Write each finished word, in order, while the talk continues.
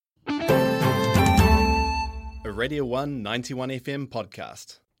a Radio 1 91 FM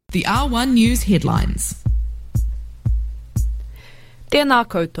podcast. The R1 News headlines. Tēnā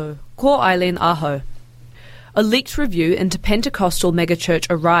koutou, ko Eileen aho. A leaked review into Pentecostal megachurch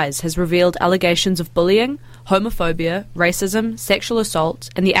Arise has revealed allegations of bullying, homophobia, racism, sexual assault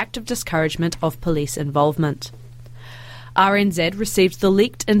and the active discouragement of police involvement. RNZ received the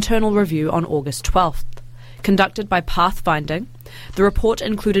leaked internal review on August 12th. Conducted by Pathfinding, the report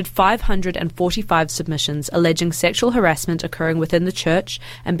included 545 submissions alleging sexual harassment occurring within the church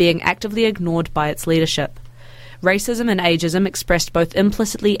and being actively ignored by its leadership, racism and ageism expressed both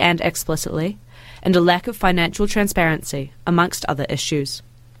implicitly and explicitly, and a lack of financial transparency, amongst other issues.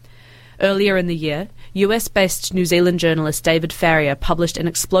 Earlier in the year, US-based New Zealand journalist David Farrier published an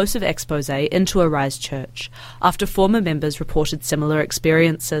explosive exposé into Arise Church after former members reported similar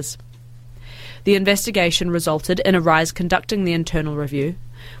experiences. The investigation resulted in Arise conducting the internal review,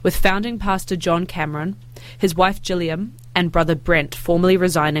 with founding pastor John Cameron, his wife Gilliam, and brother Brent formally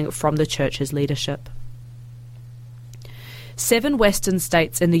resigning from the church's leadership. 7 western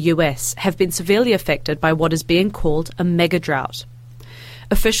states in the US have been severely affected by what is being called a mega drought.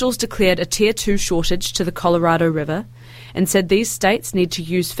 Officials declared a Tier 2 shortage to the Colorado River and said these states need to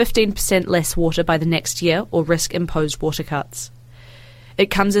use 15% less water by the next year or risk imposed water cuts. It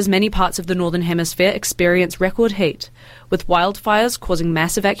comes as many parts of the Northern Hemisphere experience record heat, with wildfires causing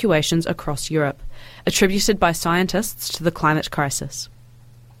mass evacuations across Europe, attributed by scientists to the climate crisis.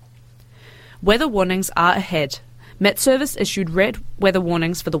 Weather warnings are ahead. Met Service issued red weather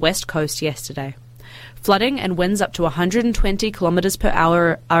warnings for the West Coast yesterday. Flooding and winds up to 120 km per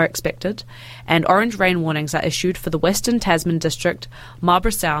hour are expected, and orange rain warnings are issued for the Western Tasman District,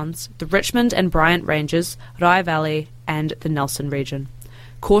 Marlborough Sounds, the Richmond and Bryant Ranges, Rye Valley, and the Nelson region.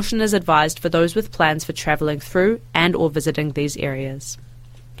 Caution is advised for those with plans for travelling through and or visiting these areas.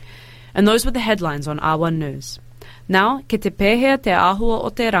 And those were the headlines on R1 News. Now, ke te pēhea te āhua o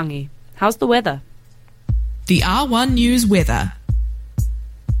te rangi. How's the weather? The R1 News weather.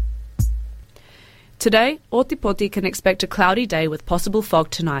 Today, Ōtepoti can expect a cloudy day with possible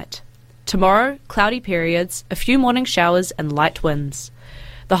fog tonight. Tomorrow, cloudy periods, a few morning showers and light winds.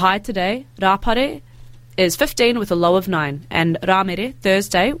 The high today, Rāpa, is 15 with a low of 9, and Rāmere,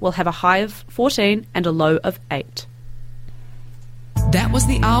 Thursday, will have a high of 14 and a low of 8. That was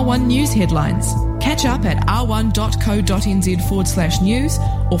the R1 News headlines. Catch up at r1.co.nz/news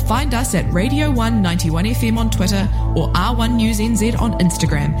or find us at Radio 1 91 FM on Twitter or R1 News NZ on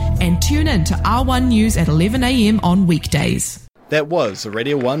Instagram, and tune in to R1 News at 11 a.m. on weekdays. That was a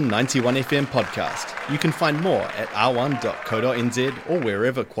Radio 1 91 FM podcast. You can find more at r1.co.nz or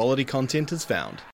wherever quality content is found.